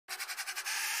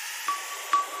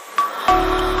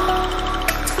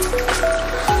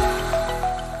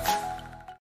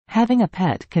Having a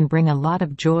pet can bring a lot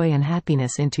of joy and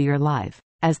happiness into your life,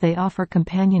 as they offer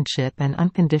companionship and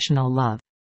unconditional love.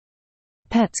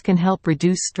 Pets can help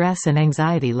reduce stress and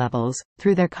anxiety levels,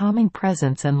 through their calming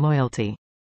presence and loyalty.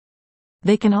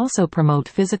 They can also promote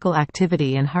physical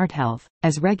activity and heart health,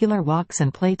 as regular walks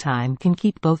and playtime can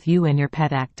keep both you and your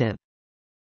pet active.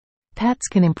 Pets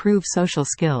can improve social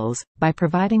skills, by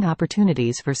providing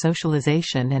opportunities for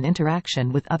socialization and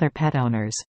interaction with other pet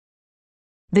owners.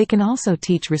 They can also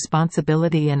teach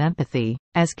responsibility and empathy,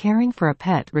 as caring for a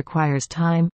pet requires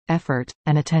time, effort,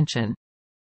 and attention.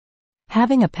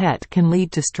 Having a pet can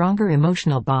lead to stronger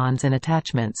emotional bonds and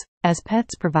attachments, as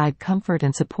pets provide comfort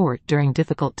and support during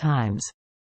difficult times.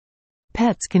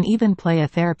 Pets can even play a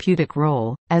therapeutic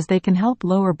role, as they can help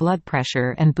lower blood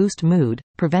pressure and boost mood,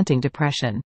 preventing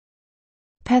depression.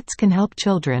 Pets can help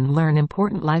children learn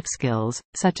important life skills,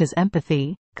 such as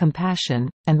empathy, compassion,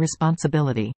 and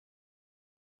responsibility.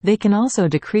 They can also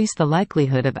decrease the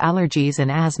likelihood of allergies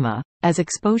and asthma, as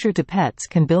exposure to pets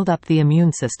can build up the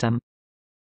immune system.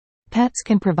 Pets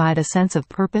can provide a sense of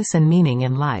purpose and meaning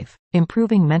in life,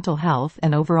 improving mental health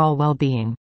and overall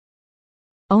well-being.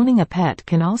 Owning a pet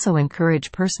can also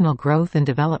encourage personal growth and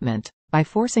development, by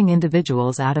forcing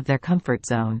individuals out of their comfort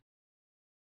zone.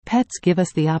 Pets give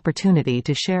us the opportunity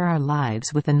to share our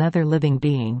lives with another living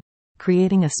being,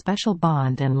 creating a special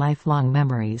bond and lifelong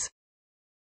memories.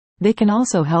 They can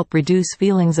also help reduce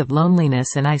feelings of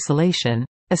loneliness and isolation,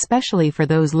 especially for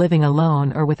those living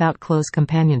alone or without close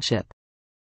companionship.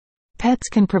 Pets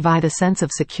can provide a sense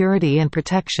of security and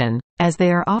protection, as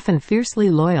they are often fiercely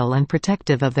loyal and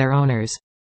protective of their owners.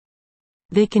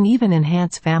 They can even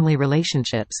enhance family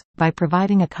relationships, by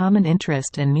providing a common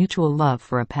interest and mutual love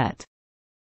for a pet.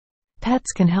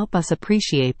 Pets can help us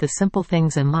appreciate the simple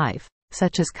things in life,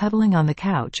 such as cuddling on the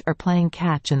couch or playing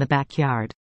catch in the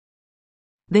backyard.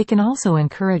 They can also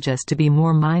encourage us to be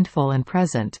more mindful and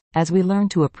present, as we learn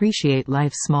to appreciate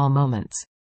life's small moments.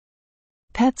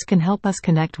 Pets can help us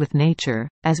connect with nature,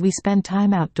 as we spend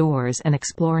time outdoors and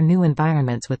explore new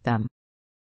environments with them.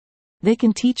 They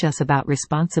can teach us about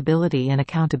responsibility and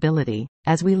accountability,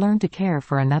 as we learn to care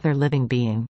for another living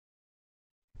being.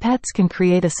 Pets can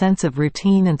create a sense of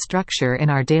routine and structure in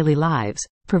our daily lives,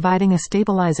 providing a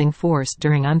stabilizing force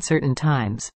during uncertain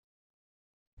times.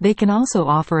 They can also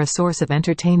offer a source of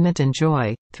entertainment and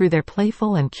joy, through their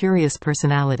playful and curious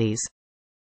personalities.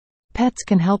 Pets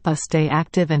can help us stay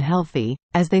active and healthy,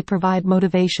 as they provide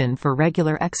motivation for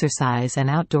regular exercise and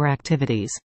outdoor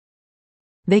activities.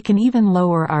 They can even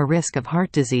lower our risk of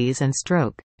heart disease and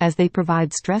stroke, as they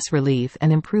provide stress relief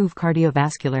and improve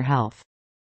cardiovascular health.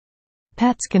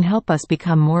 Pets can help us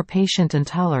become more patient and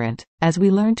tolerant, as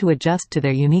we learn to adjust to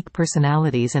their unique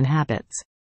personalities and habits.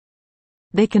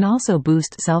 They can also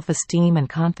boost self-esteem and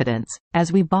confidence,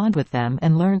 as we bond with them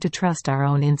and learn to trust our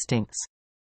own instincts.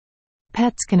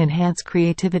 Pets can enhance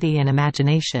creativity and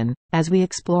imagination, as we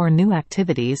explore new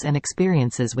activities and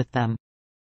experiences with them.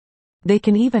 They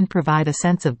can even provide a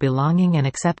sense of belonging and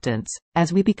acceptance,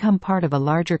 as we become part of a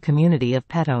larger community of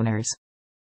pet owners.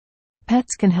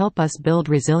 Pets can help us build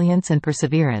resilience and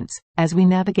perseverance, as we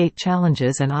navigate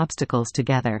challenges and obstacles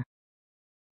together.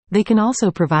 They can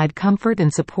also provide comfort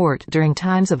and support during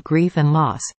times of grief and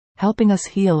loss, helping us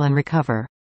heal and recover.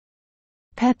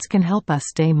 Pets can help us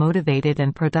stay motivated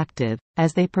and productive,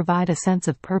 as they provide a sense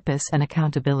of purpose and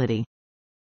accountability.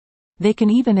 They can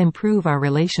even improve our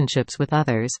relationships with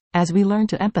others, as we learn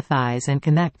to empathize and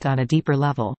connect on a deeper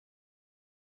level.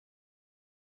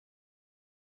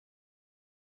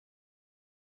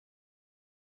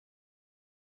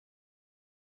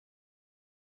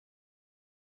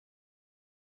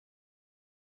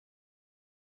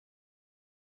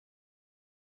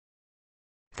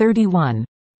 (31)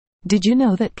 Did you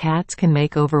know that cats can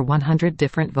make over 100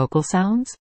 different vocal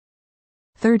sounds?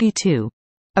 32.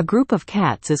 A group of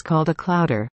cats is called a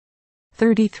clouder.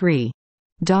 33.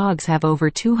 Dogs have over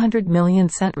 200 million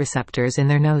scent receptors in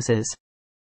their noses.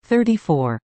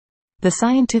 34. The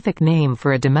scientific name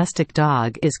for a domestic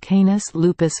dog is Canis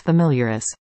lupus familiaris.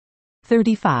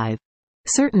 35.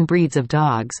 Certain breeds of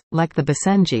dogs, like the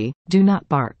Basenji, do not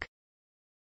bark.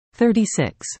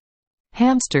 36.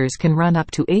 Hamsters can run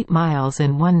up to 8 miles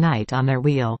in one night on their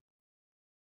wheel.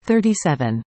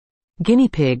 37. Guinea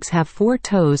pigs have 4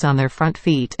 toes on their front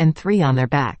feet and 3 on their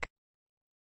back.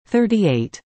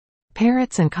 38.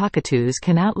 Parrots and cockatoos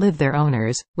can outlive their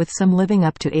owners, with some living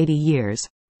up to 80 years.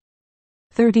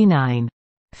 39.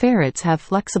 Ferrets have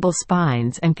flexible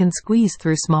spines and can squeeze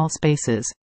through small spaces.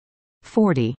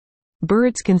 40.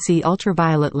 Birds can see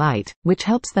ultraviolet light, which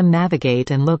helps them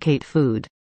navigate and locate food.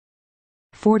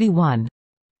 41.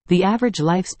 The average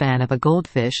lifespan of a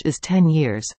goldfish is 10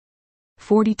 years.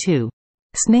 42.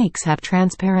 Snakes have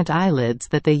transparent eyelids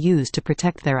that they use to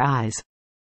protect their eyes.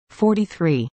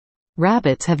 43.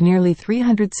 Rabbits have nearly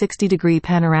 360-degree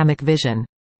panoramic vision.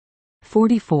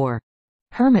 44.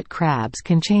 Hermit crabs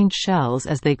can change shells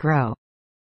as they grow.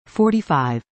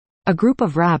 45. A group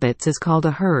of rabbits is called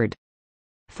a herd.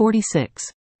 46.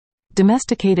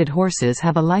 Domesticated horses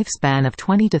have a lifespan of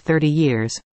 20 to 30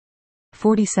 years.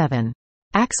 47.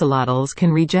 Axolotls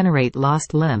can regenerate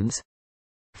lost limbs.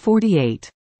 48.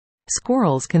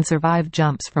 Squirrels can survive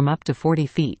jumps from up to 40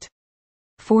 feet.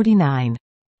 49.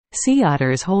 Sea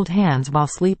otters hold hands while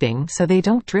sleeping so they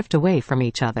don't drift away from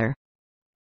each other.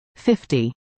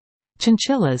 50.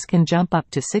 Chinchillas can jump up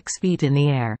to 6 feet in the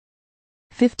air.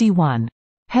 51.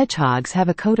 Hedgehogs have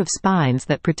a coat of spines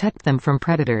that protect them from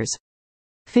predators.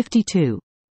 52.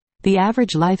 The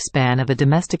average lifespan of a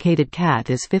domesticated cat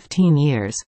is 15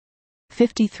 years.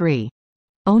 53.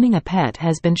 Owning a pet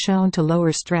has been shown to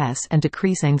lower stress and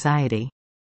decrease anxiety.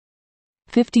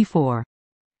 54.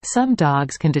 Some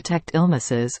dogs can detect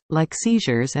illnesses, like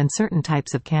seizures and certain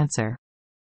types of cancer.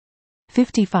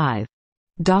 55.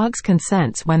 Dogs can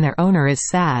sense when their owner is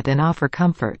sad and offer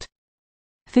comfort.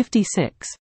 56.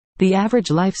 The average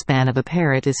lifespan of a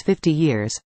parrot is 50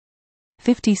 years.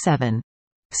 57.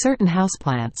 Certain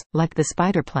houseplants, like the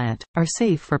spider plant, are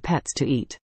safe for pets to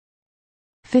eat.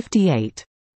 58.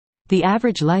 The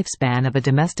average lifespan of a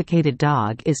domesticated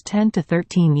dog is 10 to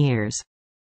 13 years.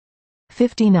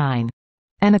 59.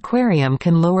 An aquarium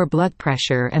can lower blood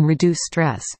pressure and reduce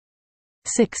stress.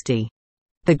 60.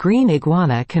 The green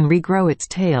iguana can regrow its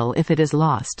tail if it is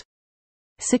lost.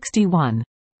 61.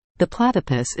 The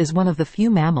platypus is one of the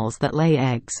few mammals that lay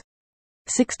eggs.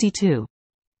 62.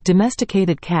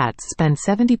 Domesticated cats spend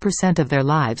 70% of their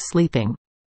lives sleeping.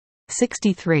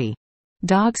 63.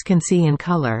 Dogs can see in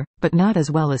color, but not as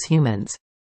well as humans.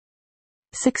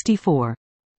 64.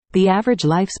 The average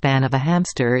lifespan of a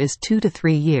hamster is 2 to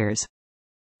 3 years.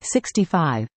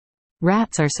 65.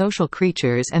 Rats are social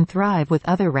creatures and thrive with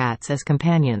other rats as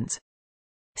companions.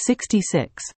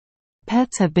 66.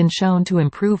 Pets have been shown to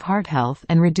improve heart health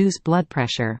and reduce blood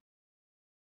pressure.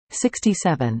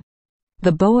 67.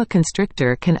 The boa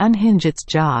constrictor can unhinge its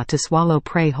jaw to swallow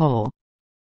prey whole.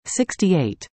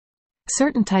 68.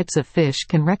 Certain types of fish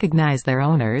can recognize their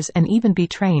owners and even be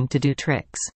trained to do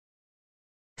tricks.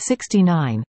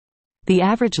 69. The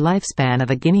average lifespan of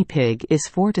a guinea pig is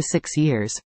 4 to 6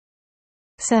 years.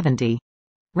 70.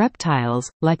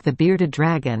 Reptiles, like the bearded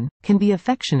dragon, can be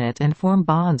affectionate and form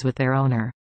bonds with their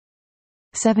owner.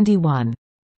 71.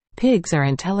 Pigs are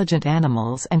intelligent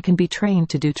animals and can be trained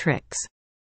to do tricks.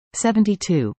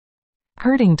 72.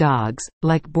 Herding dogs,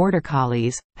 like border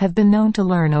collies, have been known to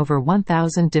learn over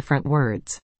 1,000 different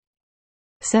words.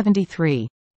 73.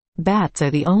 Bats are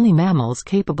the only mammals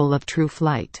capable of true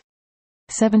flight.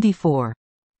 74.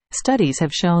 Studies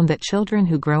have shown that children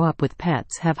who grow up with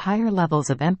pets have higher levels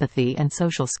of empathy and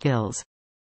social skills.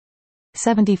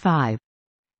 75.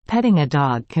 Petting a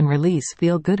dog can release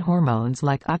feel-good hormones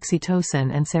like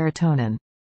oxytocin and serotonin.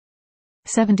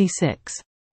 76.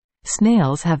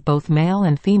 Snails have both male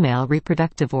and female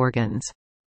reproductive organs.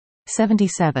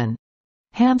 77.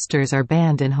 Hamsters are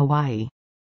banned in Hawaii.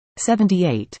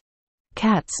 78.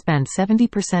 Cats spend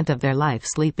 70% of their life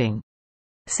sleeping.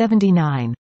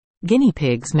 79. Guinea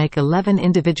pigs make 11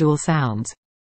 individual sounds.